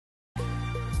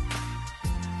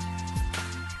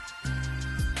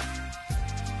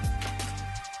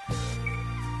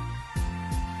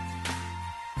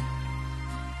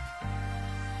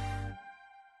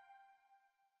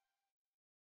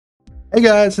Hey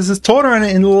guys, this is Torna, and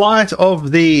in light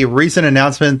of the recent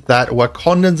announcement that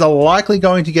Wakandans are likely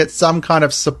going to get some kind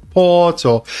of support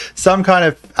or some kind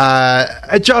of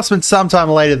adjustment sometime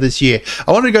later this year,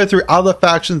 I want to go through other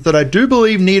factions that I do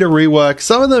believe need a rework.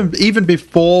 Some of them even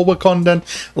before Wakandan,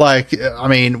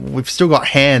 we've still got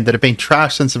Hand that have been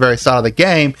trashed since the very start of the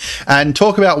game, and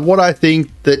talk about what I think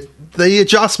that the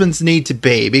adjustments need to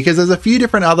be, because there's a few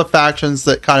different other factions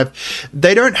that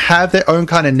they don't have their own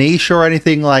kind of niche or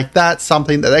anything like that,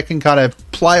 something that they can kind of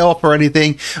play off or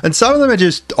anything, and some of them are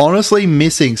just honestly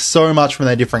missing so much from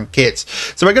their different kits.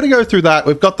 So we're going to go through that.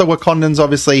 We've got the Wakandans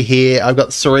obviously here. I've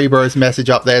got Cerebro's message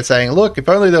up there saying, look, if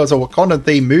only there was a Wakandan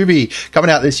themed movie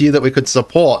coming out this year that we could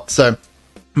support. So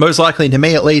most likely, to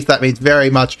me at least, that means very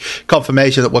much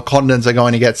confirmation that Wakandans are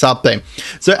going to get something.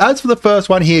 So as for the first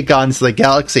one here, Guardians of the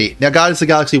Galaxy. Now, Guardians of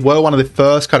the Galaxy were one of the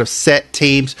first kind of set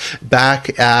teams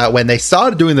back when they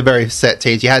started doing the very set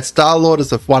teams. You had Star-Lord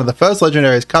as one of the first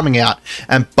legendaries coming out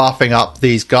and buffing up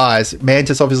these guys.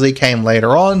 Mantis obviously came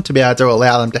later on to be able to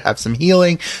allow them to have some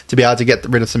healing, to be able to get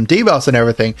rid of some debuffs and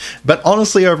everything. But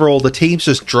honestly, overall, the teams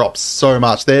just dropped so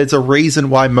much. There's a reason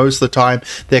why most of the time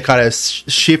they're kind of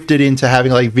shifted into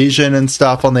having like Vision and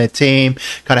stuff on their team,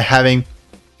 kind of having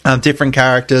different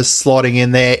characters slotting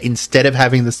in there instead of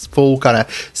having this full kind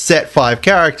of set 5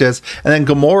 characters. And then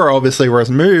Gamora obviously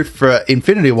was moved for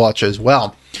Infinity Watch as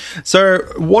well. So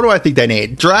what do I think they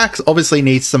need? Drax obviously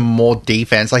needs some more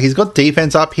defense. Like, he's got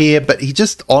defense up here, but he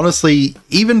just honestly,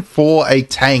 even for a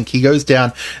tank, he goes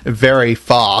down very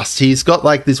fast. He's got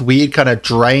like this weird kind of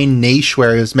drain niche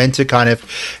where he was meant to kind of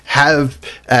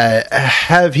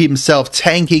have himself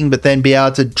tanking, but then be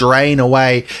able to drain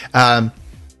away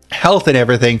health and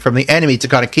everything from the enemy to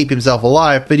kind of keep himself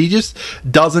alive, but he just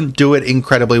doesn't do it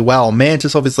incredibly well.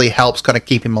 Mantis obviously helps kind of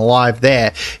keep him alive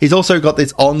there. He's also got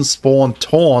this on-spawn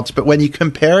taunt, but when you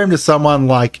compare him to someone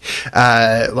like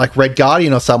Red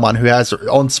Guardian or someone who has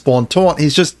on-spawn taunt,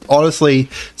 he's just honestly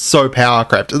so power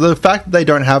crept. The fact that they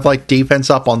don't have like defense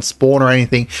up on spawn or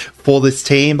anything for this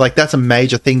team, like, that's a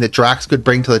major thing that Drax could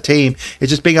bring to the team, is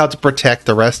just being able to protect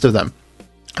the rest of them.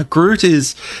 Groot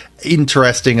is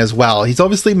interesting as well. He's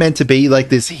obviously meant to be like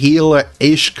this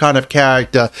healer-ish kind of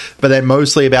character, but then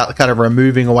mostly about kind of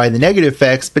removing away the negative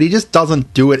effects, but he just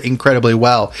doesn't do it incredibly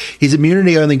well. His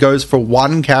immunity only goes for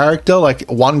one character, like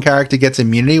one character gets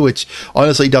immunity, which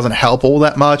honestly doesn't help all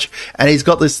that much, and he's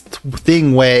got this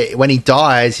thing where when he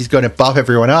dies, he's going to buff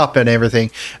everyone up and everything,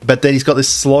 but then he's got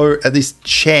this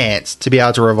chance to be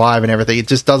able to revive and everything. It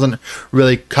just doesn't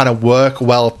really kind of work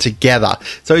well together.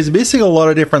 So he's missing a lot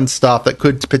of different stuff that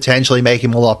could potentially make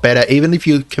him a lot better. Even if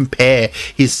you compare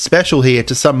his special here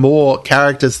to some more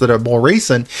characters that are more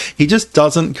recent, he just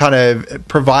doesn't kind of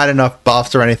provide enough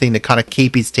buffs or anything to kind of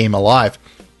keep his team alive.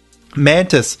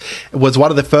 Mantis was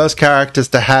one of the first characters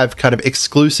to have kind of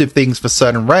exclusive things for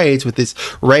certain raids with this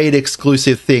raid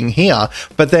exclusive thing here,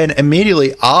 but then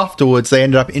immediately afterwards they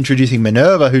ended up introducing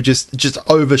Minerva, who just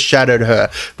overshadowed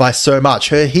her by so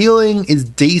much. Her healing is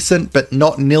decent but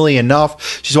not nearly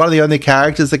enough. She's one of the only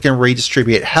characters that can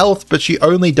redistribute health, but she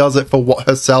only does it for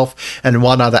herself and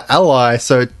one other ally,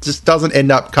 so it just doesn't end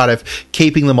up kind of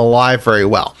keeping them alive very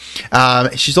well.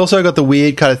 She's also got the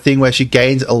weird kind of thing where she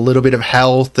gains a little bit of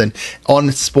health, and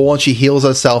on spawn she heals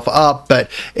herself up, but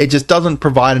it just doesn't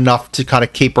provide enough to kind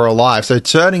of keep her alive. So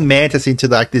turning Mantis into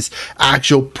like this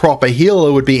actual proper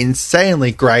healer would be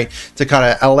insanely great to kind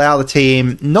of allow the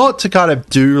team not to kind of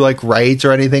do like raids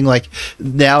or anything. Like,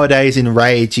 nowadays in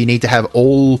raids you need to have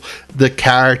all the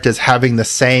characters having the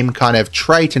same kind of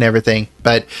trait and everything,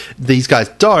 but these guys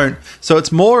don't. So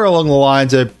it's more along the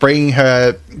lines of being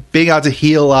able to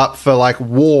heal up for like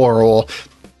war or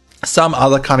some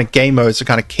other kind of game modes to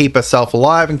kind of keep herself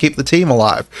alive and keep the team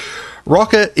alive.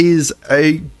 Rocket is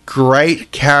a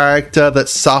great character that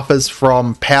suffers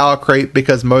from power creep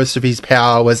because most of his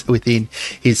power was within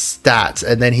his stats,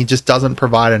 and then he just doesn't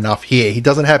provide enough here. He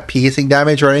doesn't have piercing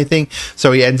damage or anything,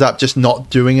 so he ends up just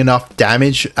not doing enough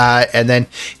damage, and then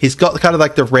he's got kind of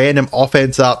like the random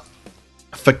offense up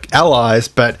for allies,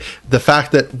 but the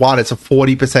fact that one, it's a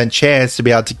 40% chance to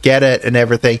be able to get it and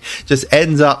everything just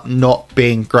ends up not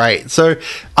being great. So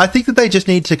I think that they just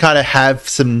need to kind of have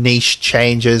some niche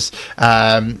changes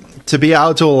to be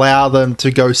able to allow them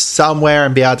to go somewhere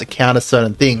and be able to counter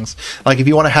certain things. Like, if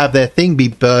you want to have their thing be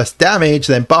burst damage,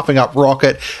 then buffing up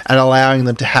Rocket and allowing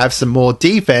them to have some more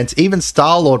defense, even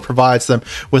Star-Lord provides them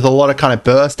with a lot of kind of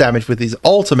burst damage with his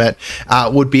ultimate,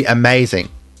 would be amazing.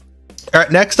 All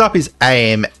right, next up is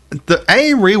AIM. The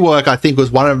AIM rework, I think,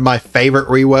 was one of my favorite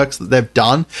reworks that they've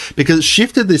done, because it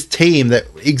shifted this team that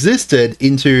existed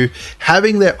into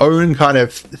having their own kind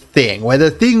of thing, where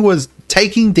the thing was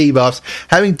taking debuffs,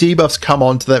 having debuffs come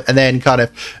onto them, and then kind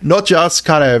of not just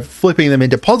kind of flipping them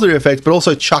into positive effects, but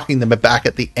also chucking them back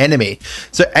at the enemy.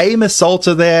 So aim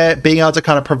assaulter there, being able to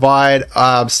kind of provide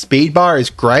speed bar is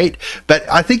great, but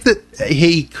I think that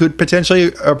he could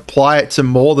potentially apply it to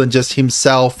more than just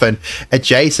himself and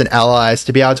adjacent allies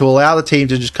to be able to allow the team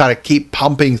to just kind of keep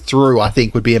pumping through. I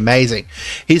think would be amazing.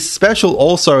 His special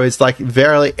also is like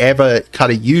rarely ever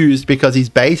kind of used because his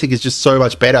basic is just so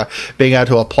much better, being able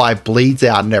to apply bleeds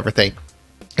out and everything.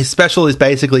 His special is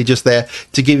basically just there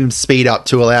to give him speed up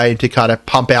to allow him to kind of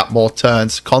pump out more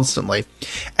turns constantly.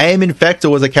 Aim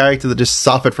Infector was a character that just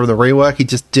suffered from the rework. He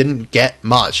just didn't get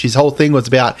much. His whole thing was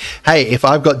about, hey, if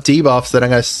I've got debuffs, then I'm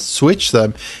going to switch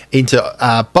them into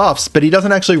buffs, but he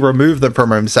doesn't actually remove them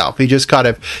from himself. He just kind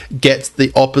of gets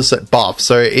the opposite buff.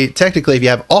 So technically, if you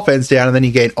have offense down and then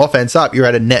you gain offense up, you're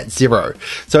at a net 0.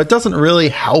 So it doesn't really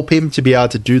help him to be able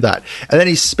to do that. And then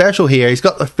his special here, he's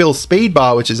got the fill speed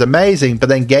bar, which is amazing, but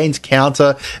then gains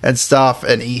counter and stuff,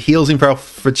 and he heals himself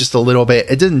for just a little bit.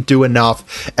 It didn't do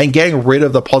enough, and getting rid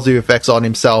of the positive effects on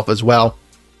himself as well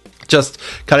just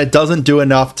kind of doesn't do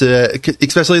enough to,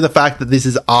 especially the fact that this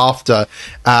is after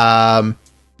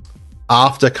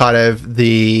kind of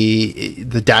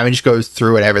the damage goes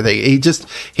through and everything.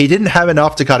 He didn't have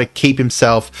enough to kind of keep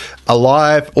himself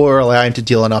alive or allow him to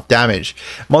deal enough damage.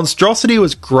 Monstrosity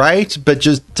was great, but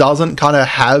just doesn't kind of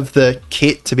have the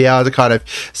kit to be able to kind of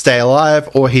stay alive,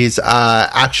 or his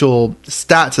actual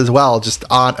stats as well just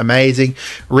aren't amazing.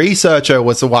 Researcher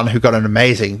was the one who got an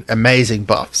amazing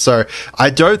buff. So I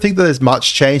don't think that there's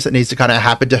much change that needs to kind of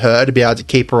happen to her to be able to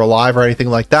keep her alive or anything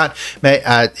like that.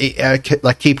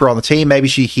 Like keep her on the team. Maybe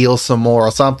she heals some more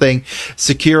or something.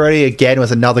 Security again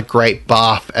was another great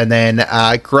buff. And then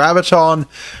Graviton,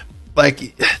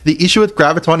 like the issue with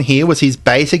Graviton here was his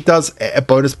basic does a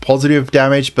bonus positive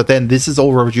damage, but then this is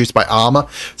all reduced by armor,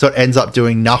 so it ends up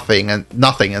doing nothing.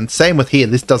 And same with here,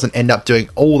 this doesn't end up doing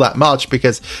all that much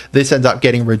because this ends up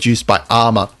getting reduced by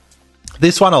armor.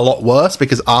 This one a lot worse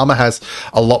because armor has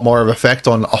a lot more of effect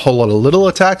on a whole lot of little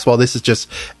attacks, while this is just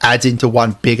adds into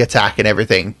one big attack and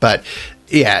everything. But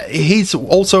yeah, he's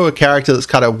also a character that's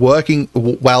kind of working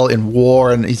well in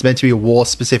war, and he's meant to be a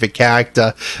war-specific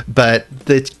character, but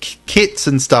the kits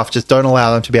and stuff just don't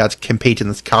allow them to be able to compete in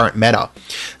this current meta.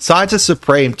 Scientist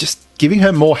Supreme, just giving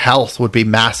her more health would be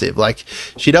massive. Like,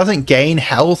 she doesn't gain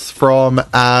health from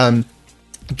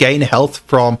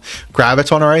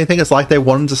Graviton or anything. It's like they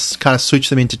wanted to kind of switch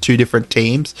them into two different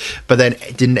teams, but then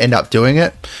didn't end up doing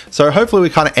it. So hopefully we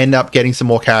kind of end up getting some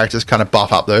more characters kind of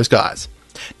buff up those guys.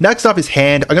 Next up is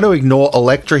Hand. I'm going to ignore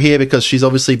Electra here because she's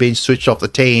obviously been switched off the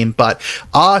team, but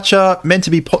Archer, meant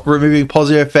to be removing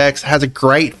positive effects, has a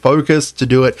great focus to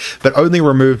do it, but only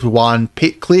removed one.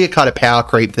 Clear kind of power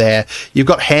creep there. You've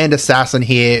got Hand Assassin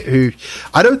here, who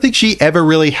I don't think she ever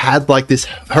really had like this,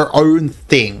 her own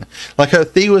thing. Like her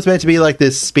thing was meant to be like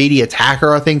this speedy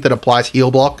attacker, I think, that applies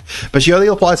heal block, but she only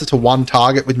applies it to one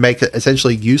target, which makes it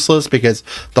essentially useless because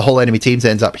the whole enemy team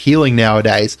ends up healing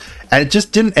nowadays, and it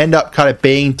just didn't end up kind of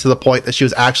being to the point that she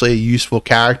was actually a useful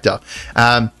character.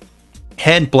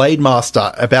 Hand Blade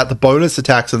Master about the bonus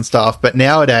attacks and stuff, but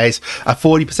nowadays a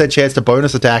 40% chance to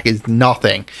bonus attack is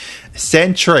nothing.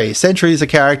 Sentry is a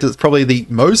character that's probably the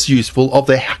most useful of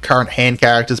the current Hand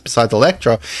characters besides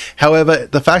Electra. However,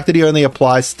 the fact that he only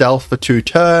applies stealth for 2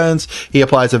 turns, he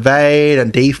applies evade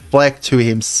and deflect to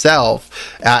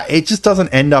himself, it just doesn't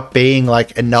end up being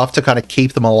like enough to kind of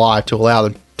keep them alive to allow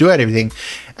them to do anything.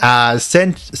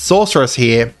 Sorceress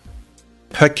here,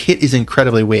 her kit is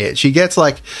incredibly weird. She gets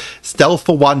like stealth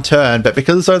for 1 turn, but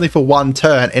because it's only for 1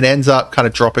 turn, it ends up kind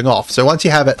of dropping off. So once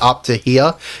you have it up to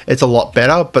here, it's a lot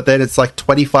better, but then it's like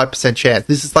 25% chance.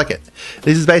 This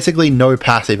is basically no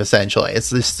passive essentially.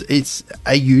 It's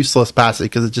a useless passive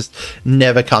because it just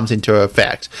never comes into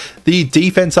effect. The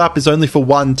defense up is only for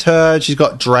 1 turn. She's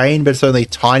got drain, but it's only a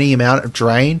tiny amount of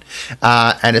drain,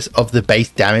 and it's of the base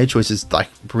damage, which is like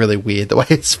really weird the way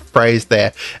it's phrased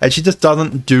there. And she just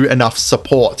doesn't do enough support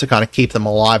to kind of keep them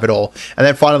alive at all. And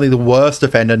then finally the worst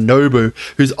defender, Nobu,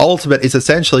 whose ultimate is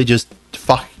essentially just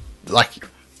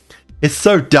it's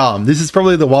so dumb. This is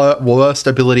probably the worst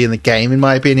ability in the game in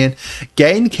my opinion.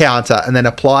 Gain counter and then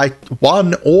apply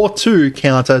 1 or 2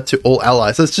 counter to all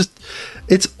allies. So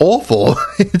it's awful.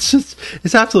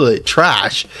 It's absolutely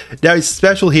trash. Now his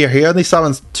special here, he only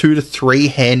summons 2 to 3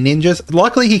 hand ninjas.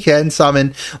 Luckily he can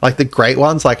summon like the great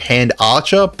ones like Hand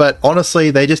Archer, but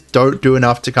honestly they just don't do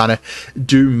enough to kind of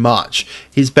do much.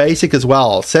 His basic as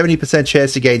well, 70%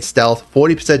 chance to gain stealth,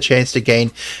 40% chance to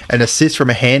gain an assist from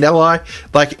a hand ally.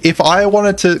 Like if I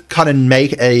wanted to kind of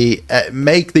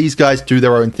make these guys do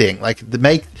their own thing, like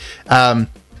make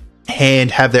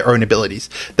and have their own abilities.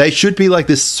 They should be like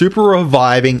this super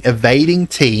reviving, evading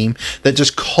team that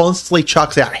just constantly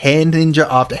chucks out hand ninja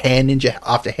after hand ninja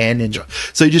after hand ninja.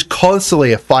 So you just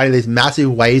constantly are fighting these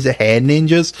massive waves of hand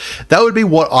ninjas. That would be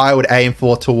what I would aim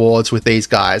for towards with these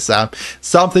guys.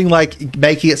 Something like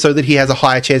making it so that he has a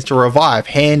higher chance to revive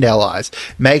hand allies,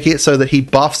 making it so that he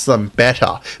buffs them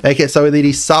better, make it so that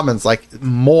he summons like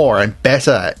more and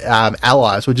better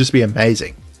allies would just be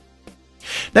amazing.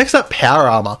 Next up, power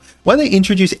armor. When they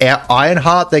introduced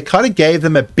Ironheart, they kind of gave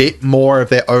them a bit more of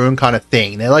their own kind of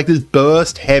thing. They're like this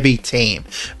burst heavy team,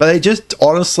 but they just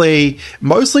honestly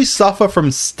mostly suffer from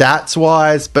stats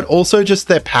wise, but also just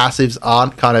their passives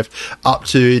aren't kind of up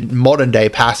to modern day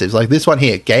passives. Like this one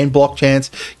here, gain block chance,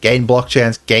 gain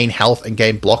health, and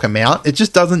gain block amount. It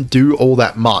just doesn't do all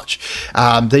that much.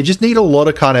 They just need a lot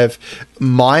of kind of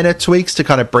minor tweaks to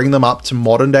kind of bring them up to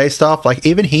modern day stuff. Like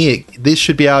even here, this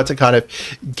should be able to kind of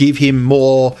give him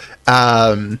more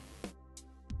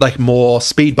like more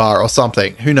speed bar or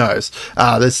something. Who knows?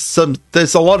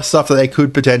 There's a lot of stuff that they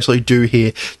could potentially do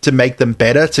here to make them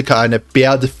better, to kind of be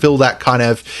able to fill that kind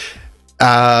of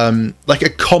like a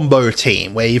combo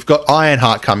team where you've got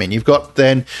Ironheart coming, you've got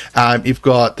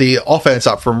the offense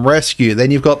up from Rescue,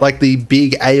 then you've got like the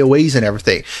big AoEs and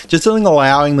everything, just something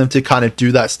allowing them to kind of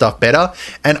do that stuff better.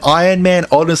 And Iron Man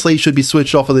honestly should be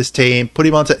switched off of this team, put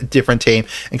him onto a different team,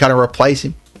 and kind of replace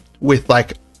him with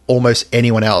like almost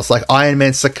anyone else. Like Iron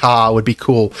Man Sakaar would be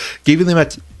cool. Giving them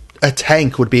a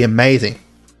tank would be amazing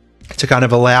to kind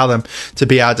of allow them to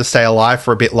be able to stay alive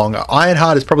for a bit longer.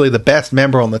 Ironheart is probably the best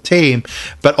member on the team,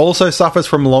 but also suffers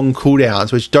from long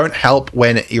cooldowns, which don't help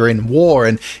when you're in war.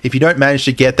 And if you don't manage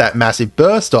to get that massive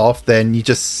burst off, then you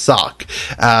just suck.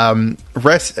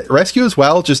 Rescue as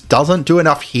well just doesn't do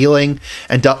enough healing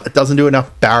and doesn't do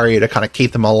enough barrier to kind of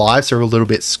keep them alive, so we're a little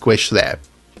bit squished there.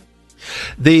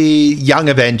 The Young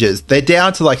Avengers, they're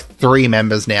down to like 3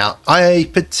 members now. I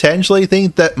potentially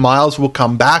think that Miles will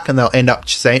come back and they'll end up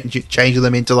changing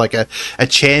them into like a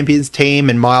champions team,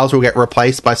 and Miles will get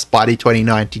replaced by Spidey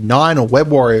 2099 or Web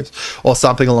Warriors or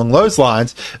something along those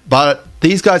lines. But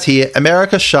these guys here,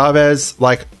 America Chavez,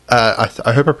 like I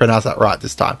hope I pronounced that right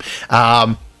this time.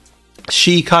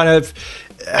 She kind of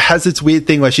has this weird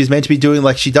thing where she's meant to be doing,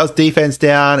 like, she does defense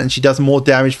down and she does more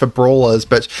damage for brawlers,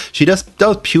 but she just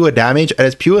does pure damage and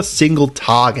it's pure single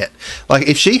target. Like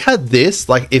if she had this,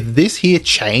 like if this here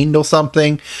chained or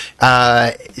something,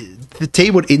 the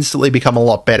team would instantly become a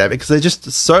lot better because there's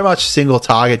just so much single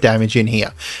target damage in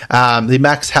here. The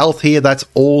max health here, that's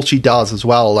all she does as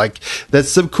well. Like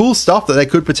there's some cool stuff that they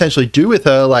could potentially do with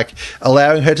her, like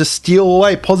allowing her to steal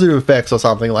away positive effects or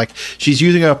something. Like she's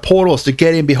using her portals to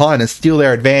get in behind and steal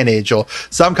their advantage, or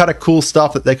some kind of cool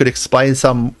stuff that they could explain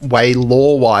some way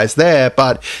lore wise there.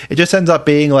 But it just ends up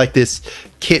being like this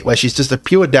kit where she's just a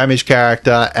pure damage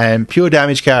character, and pure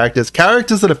damage characters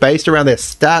that are based around their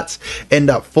stats end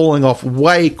up falling off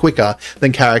way quicker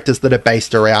than characters that are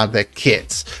based around their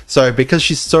kits. So because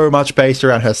she's so much based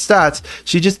around her stats,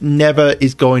 she just never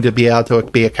is going to be able to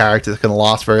be a character that can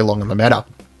last very long in the meta.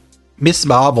 Miss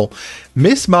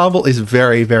Marvel is a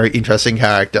very, very interesting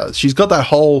character. She's got that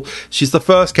whole, she's the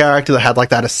first character that had like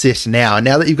that assist now. And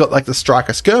now that you've got like the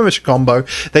Striker Skirmisher combo,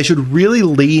 they should really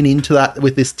lean into that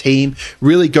with this team,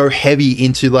 really go heavy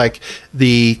into like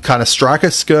the kind of Striker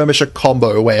Skirmisher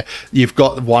combo where you've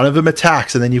got one of them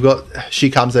attacks and then you've got, she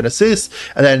comes and assists,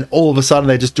 and then all of a sudden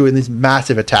they're just doing this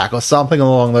massive attack or something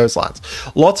along those lines.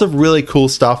 Lots of really cool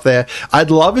stuff there.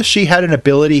 I'd love if she had an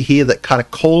ability here that kind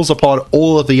of calls upon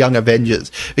all of the Young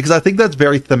Avengers, because I think that's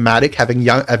very thematic, having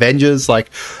Young Avengers, like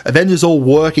Avengers all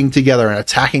working together and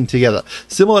attacking together,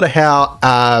 similar to how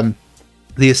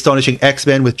the Astonishing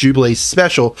X-Men with Jubilee's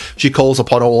special, she calls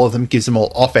upon all of them, gives them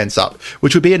all offense up,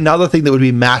 which would be another thing that would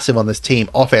be massive on this team,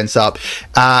 offense up.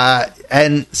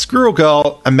 And Squirrel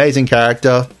Girl, amazing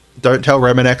character. Don't tell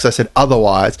Reminex I said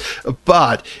otherwise,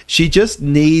 but she just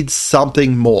needs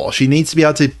something more. She needs to be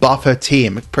able to buff her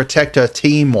team, protect her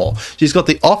team more. She's got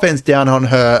the offense down on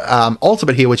her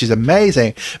ultimate here, which is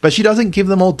amazing, but she doesn't give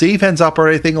them all defense up or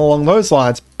anything along those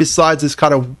lines, besides this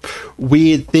kind of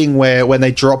weird thing where when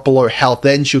they drop below health,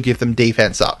 then she'll give them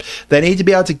defense up. They need to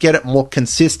be able to get it more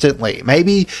consistently.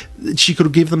 Maybe she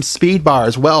could give them speed bar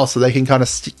as well, so they can kind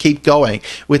of keep going.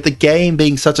 With the game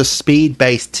being such a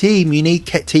speed-based team, you need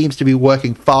teams to be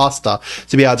working faster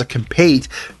to be able to compete.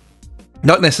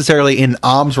 Not necessarily in an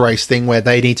arms race thing where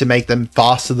they need to make them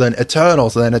faster than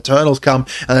Eternals, and then Eternals come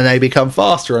and then they become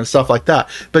faster and stuff like that.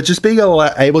 But just being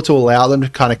able to allow them to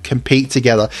kind of compete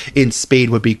together in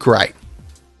speed would be great.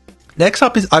 Next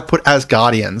up is I put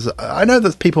Asgardians. I know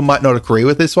that people might not agree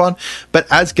with this one, but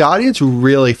Asgardians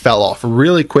really fell off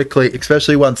really quickly,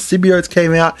 especially once symbiotes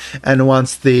came out and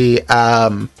once the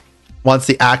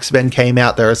Axemen came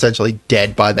out. They're essentially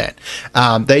dead by then.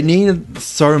 They needed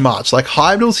so much. Like,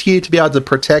 Heimdall's here to be able to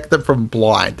protect them from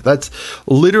blind. That's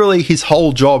literally his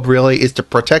whole job, really, is to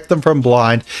protect them from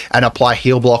blind and apply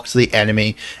heal blocks to the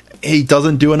enemy. He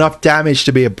doesn't do enough damage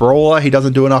to be a brawler. He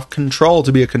doesn't do enough control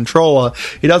to be a controller.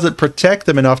 He doesn't protect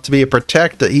them enough to be a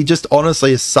protector. He just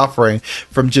honestly is suffering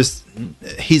from just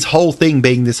his whole thing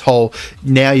being this whole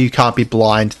now you can't be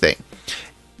blind thing.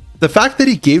 The fact that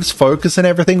he gives focus and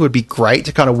everything would be great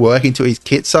to kind of work into his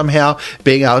kit somehow,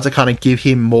 being able to kind of give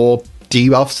him more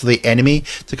debuffs to the enemy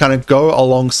to kind of go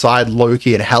alongside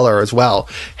Loki and Hela as well.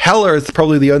 Hela is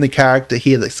probably the only character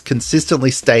here that's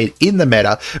consistently stayed in the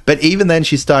meta, but even then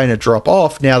she's starting to drop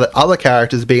off now that other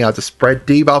characters are being able to spread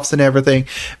debuffs and everything,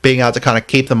 being able to kind of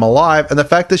keep them alive, and the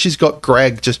fact that she's got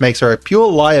Greg just makes her a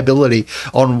pure liability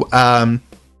on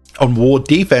war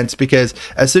defense, because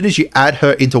as soon as you add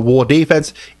her into war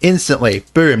defense, instantly,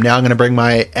 boom, now I'm going to bring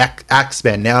my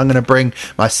Axemen, now I'm going to bring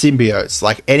my symbiotes.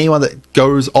 Like, anyone that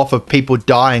goes off of people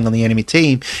dying on the enemy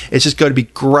team, it's just going to be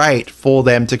great for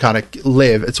them to kind of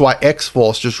live. It's why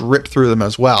X-Force just ripped through them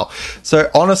as well.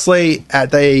 So honestly,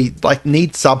 they like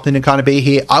need something to kind of be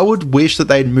here. I would wish that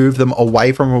they'd move them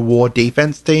away from a war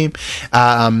defense team,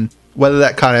 whether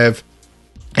that kind of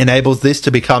enables this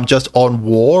to become just on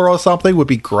war or something would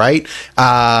be great.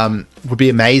 Would be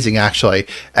amazing, actually.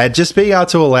 And just being able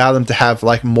to allow them to have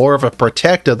like more of a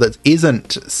protector that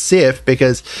isn't Sif,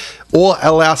 because, or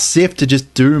allow Sif to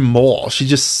just do more.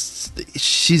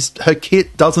 Her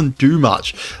kit doesn't do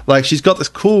much. Like, she's got this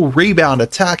cool rebound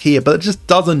attack here, but it just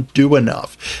doesn't do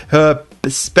enough. Her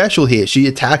special here, she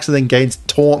attacks and then gains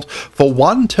taunt for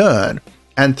 1 turn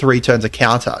and 3 turns of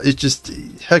counter. It's just,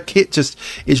 her kit just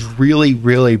is really,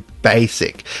 really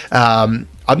basic.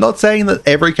 I'm not saying that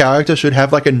every character should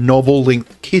have like a novel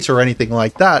length kit or anything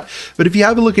like that, but if you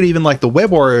have a look at even like the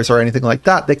Web Warriors or anything like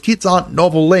that, their kits aren't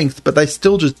novel length, but they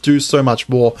still just do so much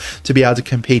more to be able to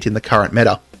compete in the current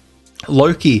meta.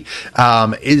 Loki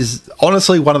is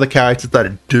honestly one of the characters that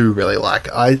I do really like.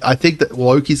 I think that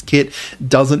Loki's kit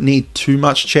doesn't need too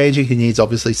much changing. He needs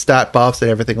obviously stat buffs and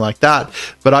everything like that,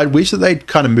 but I wish that they'd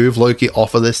kind of move Loki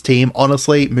off of this team.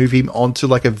 Honestly, move him onto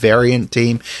like a variant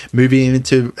team, move him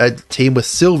into a team with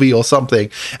Sylvie or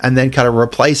something, and then kind of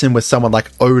replace him with someone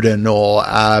like Odin or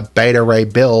Beta Ray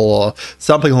Bill or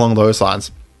something along those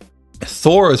lines.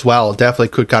 Thor as well definitely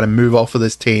could kind of move off of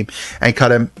this team and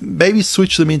kind of maybe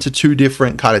switch them into 2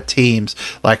 different kind of teams,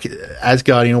 like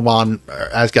Asgardian 1 or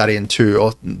Asgardian 2,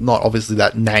 or not obviously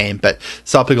that name, but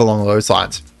something along those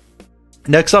lines.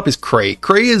 Next up is Kree.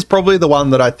 Kree is probably the one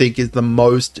that I think is the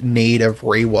most need of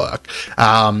rework.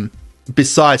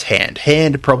 Besides Hand.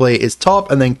 Hand probably is top,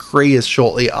 and then Kree is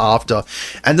shortly after.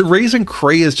 And the reason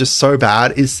Kree is just so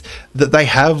bad is that they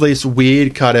have this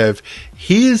weird kind of,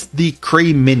 here's the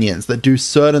Kree minions that do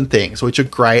certain things, which are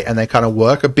great, and they kind of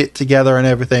work a bit together and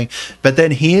everything. But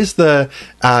then here's the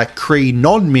Kree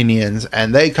non-minions,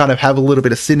 and they kind of have a little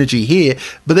bit of synergy here,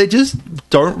 but they just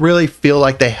don't really feel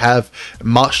like they have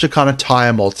much to kind of tie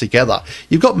them all together.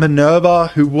 You've got Minerva,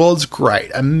 who was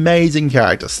great, amazing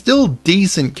character, still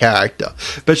decent character,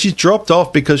 but she's dropped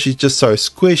off because she's just so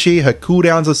squishy. Her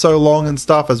cooldowns are so long and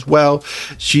stuff as well.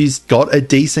 She's got a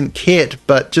decent kit,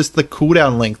 but just the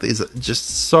cooldown length is just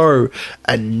so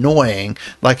annoying.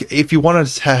 Like, if you wanted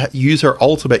to use her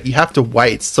ultimate, you have to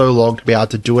wait so long to be able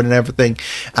to do it and everything.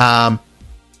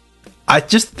 I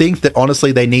just think that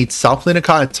honestly they need something to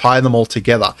kind of tie them all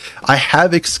together. I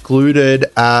have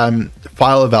excluded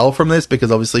Phyla Vel from this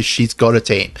because obviously she's got a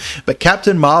team, but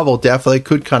Captain Marvel definitely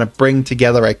could kind of bring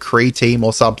together a Kree team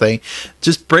or something.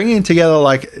 Just bringing together,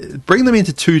 like, bring them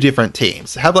into 2 different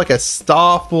teams, have like a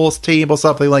Star Force team or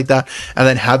something like that, and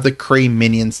then have the Kree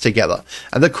minions together.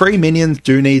 And the Kree minions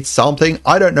do need something.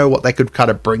 I don't know what they could kind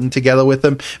of bring together with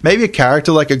them. Maybe a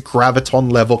character like a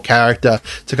Graviton level character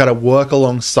to kind of work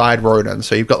alongside Ronan.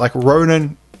 So you've got like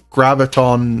Ronan,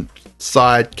 Graviton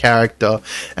side character,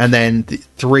 and then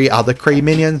 3 other Kree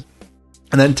minions,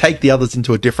 and then take the others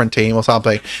into a different team or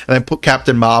something, and then put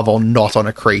Captain Marvel not on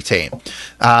a Kree team.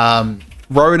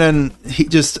 Ronan,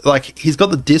 he's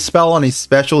got the Dispel on his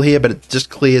special here, but it just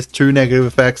clears 2 negative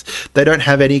effects. They don't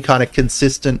have any kind of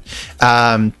consistent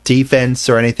defense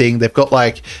or anything. They've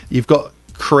got you've got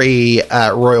Kree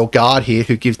Royal Guard here,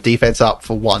 who gives defense up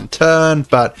for 1 turn,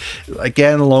 but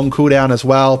again, long cooldown as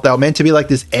well. They were meant to be like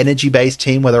this energy-based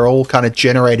team where they're all kind of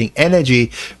generating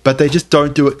energy, but they just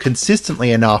don't do it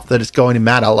consistently enough that it's going to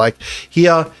matter. Like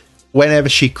here, whenever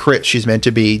she crits, she's meant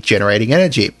to be generating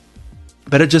energy.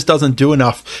 but it just doesn't do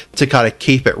enough to kind of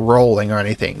keep it rolling or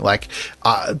anything. Like,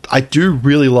 I do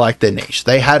really like their niche.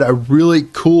 They had a really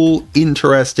cool,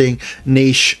 interesting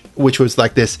niche, which was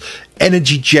like this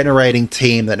energy generating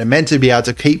team that are meant to be able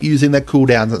to keep using their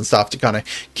cooldowns and stuff to kind of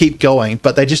keep going,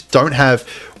 but they just don't have,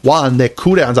 one, their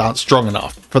cooldowns aren't strong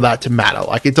enough for that to matter.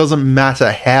 Like, it doesn't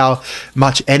matter how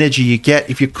much energy you get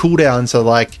if your cooldowns are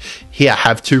like, here,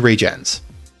 have 2 regens.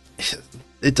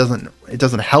 It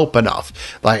doesn't help enough.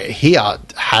 Like, here,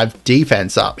 have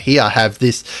defense up. Here, have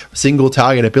this single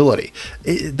target ability.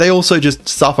 They also just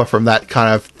suffer from that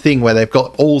kind of thing where they've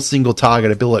got all single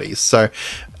target abilities. So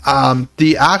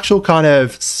the actual kind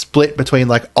of split between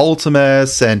like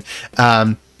Ultimus and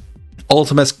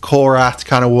Ultimus Korath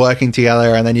kind of working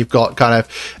together, and then you've got kind of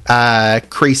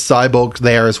Kreese Cyborg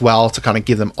there as well to kind of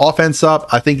give them offense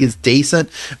up, I think is decent,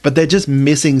 but they're just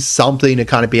missing something to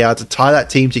kind of be able to tie that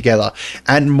team together,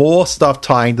 and more stuff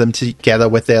tying them together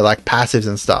with their like passives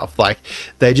and stuff. Like,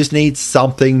 they just need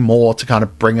something more to kind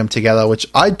of bring them together, which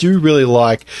I do really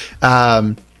like.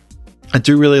 I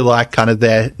do really like kind of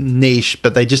their niche,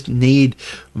 but they just need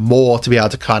more to be able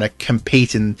to kind of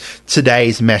compete in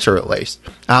today's meta, at least.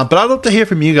 But I'd love to hear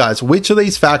from you guys. Which of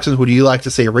these factions would you like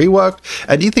to see reworked?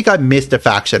 And do you think I missed a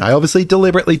faction? I obviously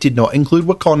deliberately did not include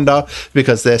Wakanda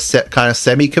because they're kind of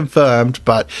semi-confirmed,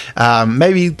 but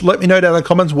maybe let me know down in the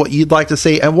comments what you'd like to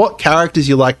see and what characters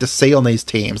you'd like to see on these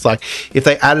teams. Like, if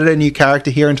they added a new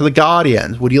character here into the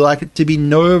Guardians, would you like it to be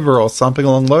Nova or something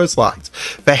along those lines?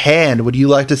 For Hand, would you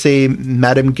like to see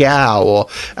Madame Gao or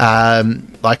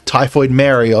like Typhoid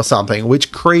Mary or something?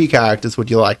 Which Kree characters would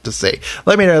you like to see?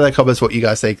 Let me know in the comments what you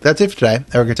guys think. That's it for today.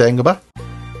 Have a good day and goodbye.